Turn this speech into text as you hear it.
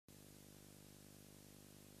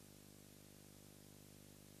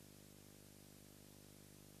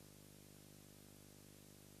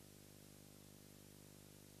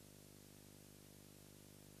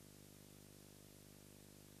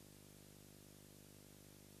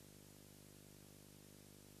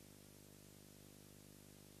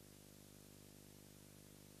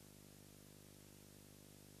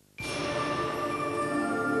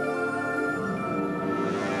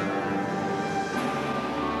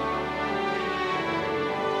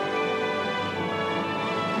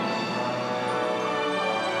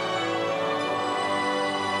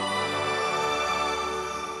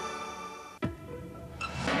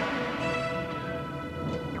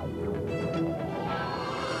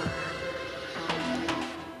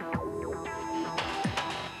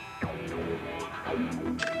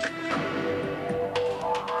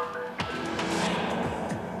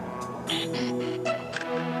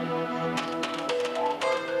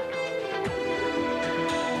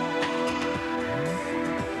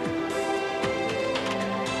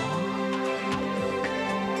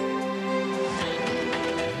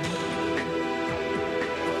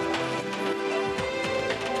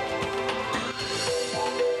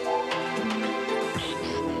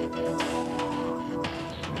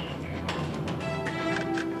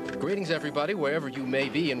Greetings, everybody, wherever you may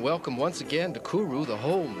be, and welcome once again to Kourou, the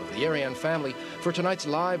home of the Ariane family, for tonight's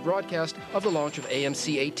live broadcast of the launch of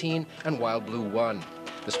AMC-18 and WildBlue 1.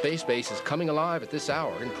 The space base is coming alive at this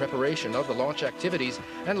hour in preparation of the launch activities,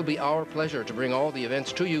 and it'll be our pleasure to bring all the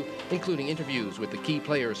events to you, including interviews with the key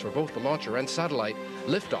players for both the launcher and satellite.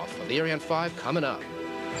 Liftoff of the Ariane 5 coming up.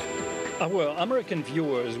 Our American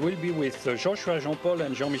viewers will be with Joshua Jean-Paul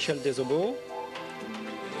and Jean-Michel Desobeau.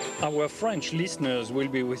 Our French listeners will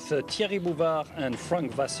be with Thierry Bouvard and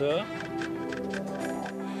Frank Vasseur.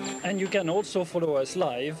 And you can also follow us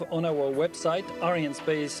live on our website,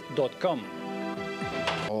 Arianespace.com.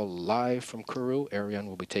 All live from Kourou. Ariane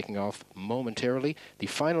will be taking off momentarily. The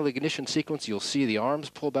final ignition sequence, you'll see the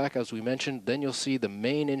arms pull back as we mentioned, then you'll see the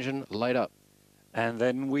main engine light up. And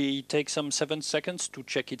then we take some 7 seconds to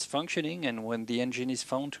check its functioning, and when the engine is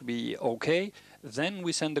found to be okay, then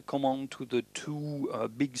we send the command to the two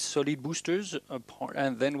big solid boosters,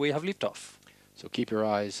 and then we have liftoff. So keep your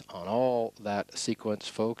eyes on all that sequence,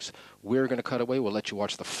 folks. We're going to cut away. We'll let you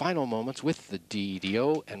watch the final moments with the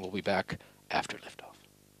DDO, and we'll be back after liftoff.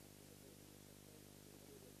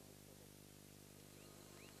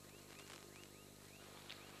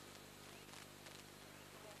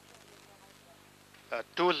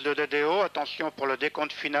 Tous de DDO, attention pour le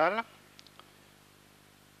décompte final.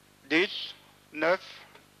 10, 9,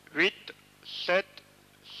 8, 7,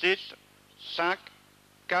 6, 5,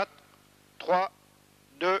 4, 3,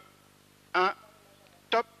 2, 1,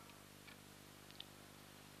 top.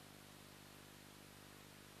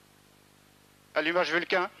 Allumage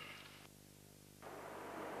Vulcain.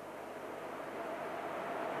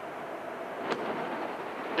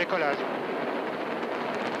 Décollage.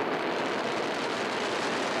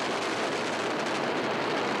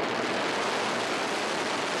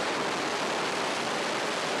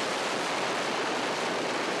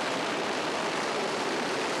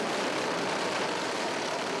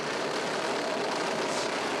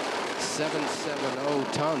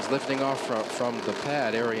 Tons lifting off from the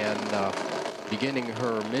pad. Ariane beginning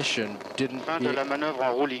her mission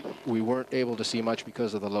we weren't able to see much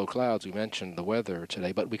because of the low clouds. We mentioned the weather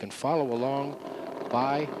today, but we can follow along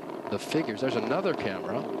by the figures. There's another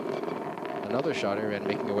camera, another shot. Ariane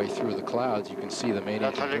making her way through the clouds. You can see the main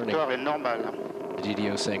engine turning. The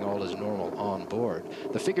DDO saying all is normal on board.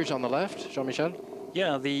 The figures on the left, Jean-Michel?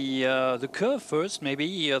 Yeah, the curve first,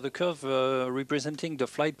 maybe. The curve representing the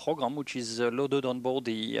flight program, which is loaded on board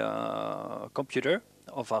the computer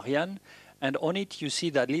of Ariane. And on it, you see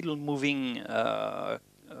that little moving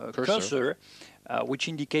cursor which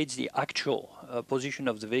indicates the actual position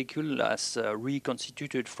of the vehicle as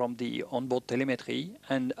reconstituted from the onboard telemetry.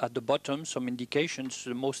 And at the bottom, some indications,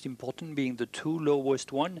 the most important being the two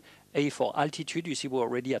lowest one. A for altitude, you see we're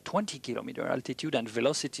already at 20 kilometer altitude, and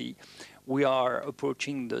velocity. We are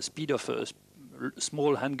approaching the speed of a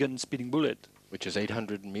small handgun speeding bullet. Which is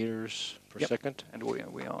 800 meters per second. And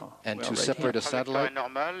we are. And to separate a satellite,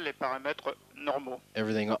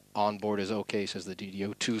 everything on board is okay, says the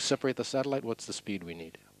DDO. To separate the satellite, what's the speed we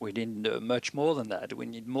need? We need much more than that. We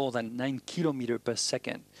need more than 9 kilometers per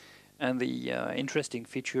second. And the interesting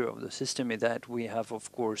feature of the system is that we have,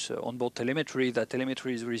 of course, onboard telemetry. That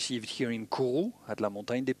telemetry is received here in Kourou at La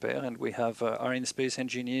Montagne des Pères, and we have Arianespace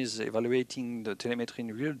engineers evaluating the telemetry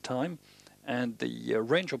in real time. And the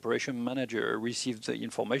range operation manager received the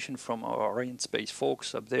information from our Arianespace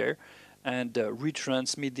folks up there and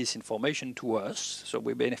retransmit this information to us, so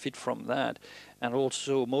we benefit from that, and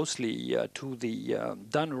also mostly to the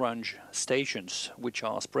downrange stations, which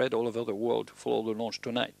are spread all over the world to follow the launch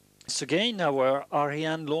tonight. So again, our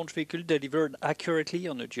Ariane launch vehicle delivered accurately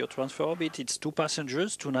on a geotransfer orbit. It's 2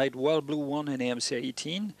 passengers, tonight WildBlue 1 and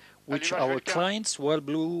AMC-18, which our clients,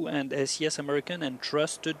 WildBlue and SES AMERICOM,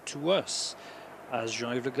 entrusted to us. As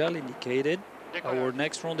Jean-Yves Le Gall indicated, our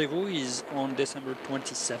next rendezvous is on December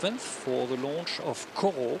 27th for the launch of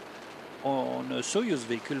Kourou on a Soyuz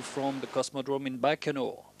vehicle from the Cosmodrome in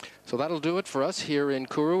Baikonur. So that'll do it for us here in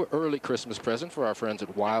Kourou. Early Christmas present for our friends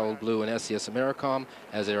at WildBlue and SES AMERICOM,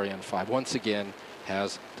 as Ariane 5 once again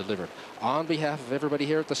has delivered. On behalf of everybody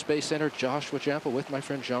here at the Space Center, Joshua Jean-Paul with my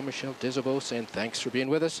friend Jean-Michel Desobeau saying thanks for being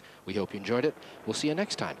with us. We hope you enjoyed it. We'll see you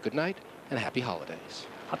next time. Good night and happy holidays.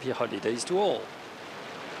 Happy holidays to all.